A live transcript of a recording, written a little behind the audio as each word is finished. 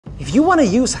If you want to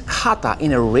use kata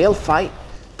in a real fight,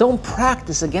 don't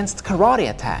practice against karate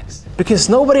attacks. Because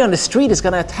nobody on the street is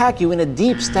going to attack you in a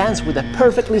deep stance with a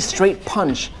perfectly straight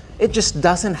punch. It just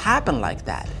doesn't happen like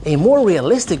that. A more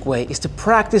realistic way is to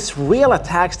practice real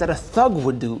attacks that a thug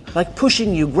would do, like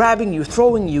pushing you, grabbing you,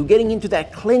 throwing you, getting into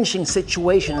that clinching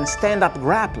situation and stand-up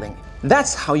grappling.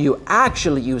 That's how you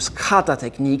actually use kata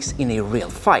techniques in a real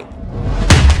fight.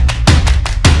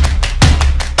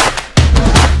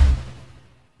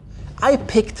 I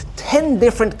picked 10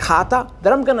 different kata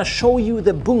that I'm gonna show you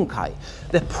the bunkai,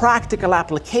 the practical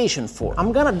application for.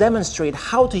 I'm gonna demonstrate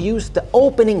how to use the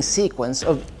opening sequence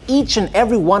of each and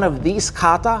every one of these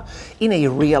kata in a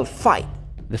real fight.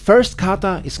 The first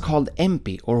kata is called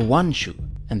Empi or Wanshu,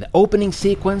 and the opening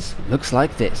sequence looks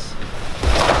like this.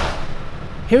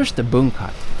 Here's the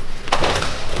bunkai.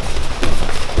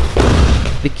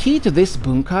 The key to this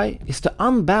bunkai is to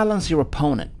unbalance your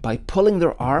opponent by pulling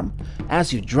their arm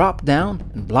as you drop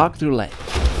down and block their leg.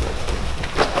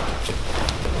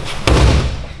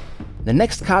 The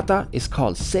next kata is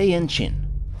called Seienchin.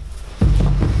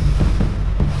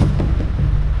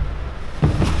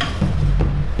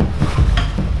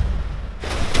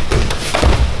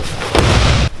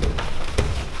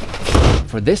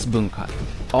 For this bunkai,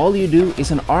 all you do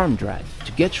is an arm drag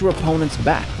to get your opponent's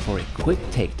back for a quick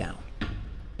takedown.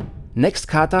 Next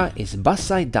kata is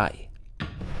Bassai Dai.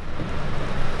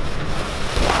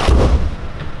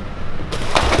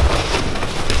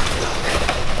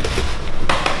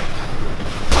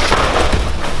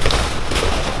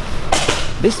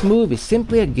 This move is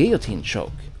simply a guillotine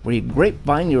choke, where you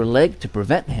grapevine your leg to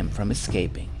prevent him from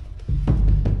escaping.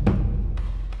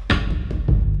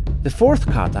 The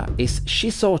fourth kata is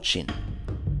Seishin.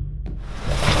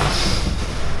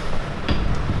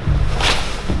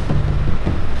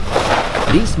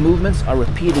 These movements are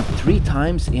repeated 3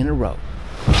 times in a row.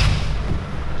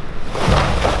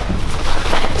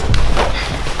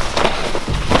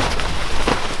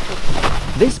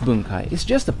 This bunkai is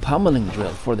just a pummeling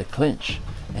drill for the clinch,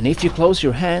 and if you close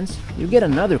your hands, you get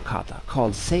another kata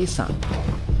called Seishin.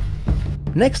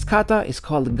 Next kata is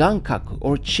called Gankaku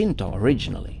or Chinto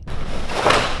originally.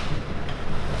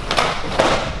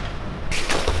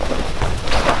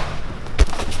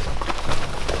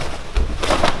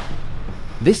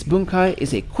 This bunkai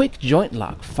is a quick joint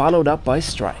lock followed up by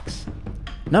strikes.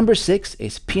 Number 6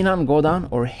 is Pinan Godan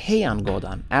or Heian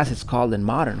Godan as it's called in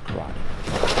modern karate.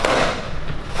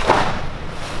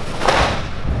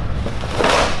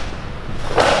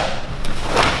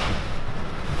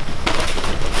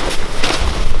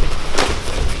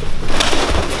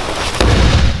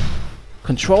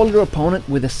 Control your opponent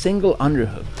with a single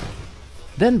underhook.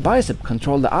 Then bicep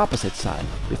control the opposite side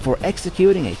before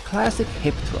executing a classic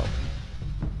hip throw.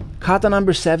 Kata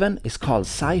number 7 is called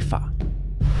Saifa.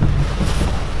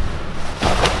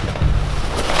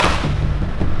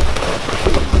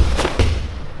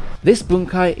 This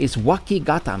bunkai is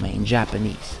wakigatame in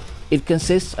Japanese. It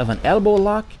consists of an elbow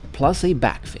lock plus a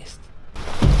back fist.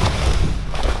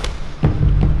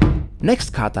 Next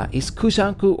kata is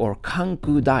Kusanku or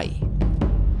Kanku Dai.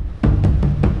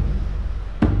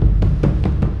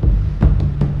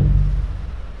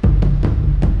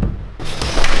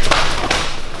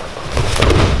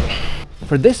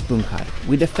 For this bunkai,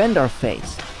 we defend our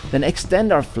face, then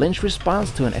extend our flinch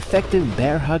response to an effective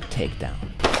bear hug takedown.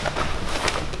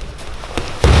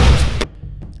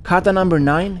 Kata number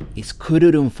 9 is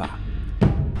Kururunfa.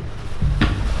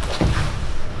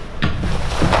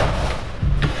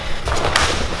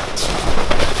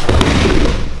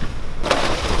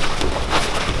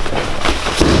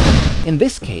 In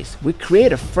this case, we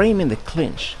create a frame in the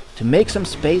clinch to make some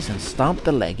space and stomp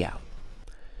the leg out.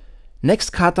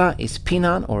 Next kata is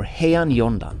Pinan or Heian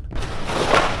Yondan.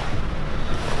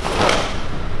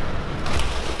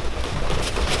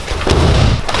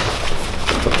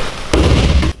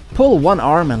 Pull one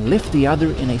arm and lift the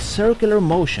other in a circular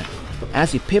motion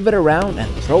as you pivot around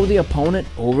and throw the opponent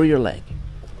over your leg.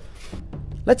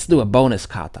 Let's do a bonus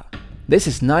kata. This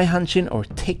is Naihanchi or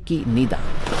Tekki Nidan.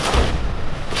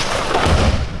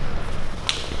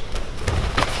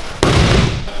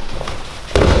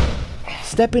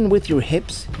 Step in with your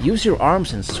hips, use your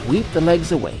arms and sweep the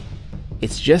legs away.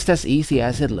 It's just as easy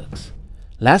as it looks.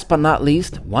 Last but not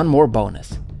least, one more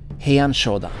bonus. Heian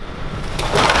Shodan.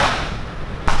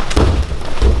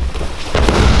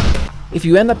 If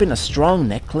you end up in a strong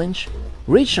neck clinch,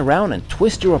 reach around and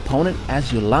twist your opponent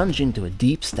as you lunge into a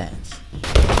deep stance.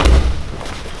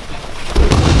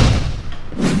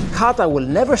 Kata will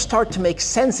never start to make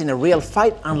sense in a real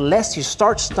fight unless you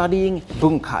start studying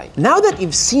bunkai. Now that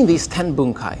you've seen these 10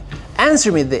 bunkai,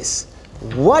 answer me this.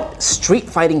 What street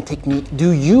fighting technique do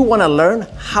you want to learn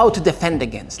how to defend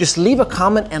against? Just leave a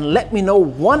comment and let me know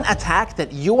one attack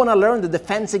that you want to learn the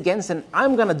defense against, and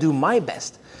I'm going to do my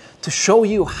best to show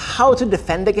you how to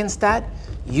defend against that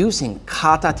using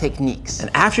kata techniques.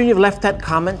 And after you've left that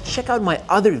comment, check out my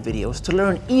other videos to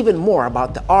learn even more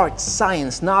about the art,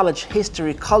 science, knowledge,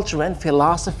 history, culture, and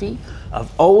philosophy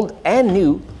of old and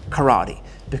new karate,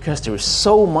 because there is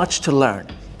so much to learn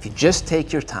if you just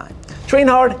take your time. Train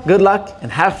hard, good luck,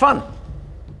 and have fun!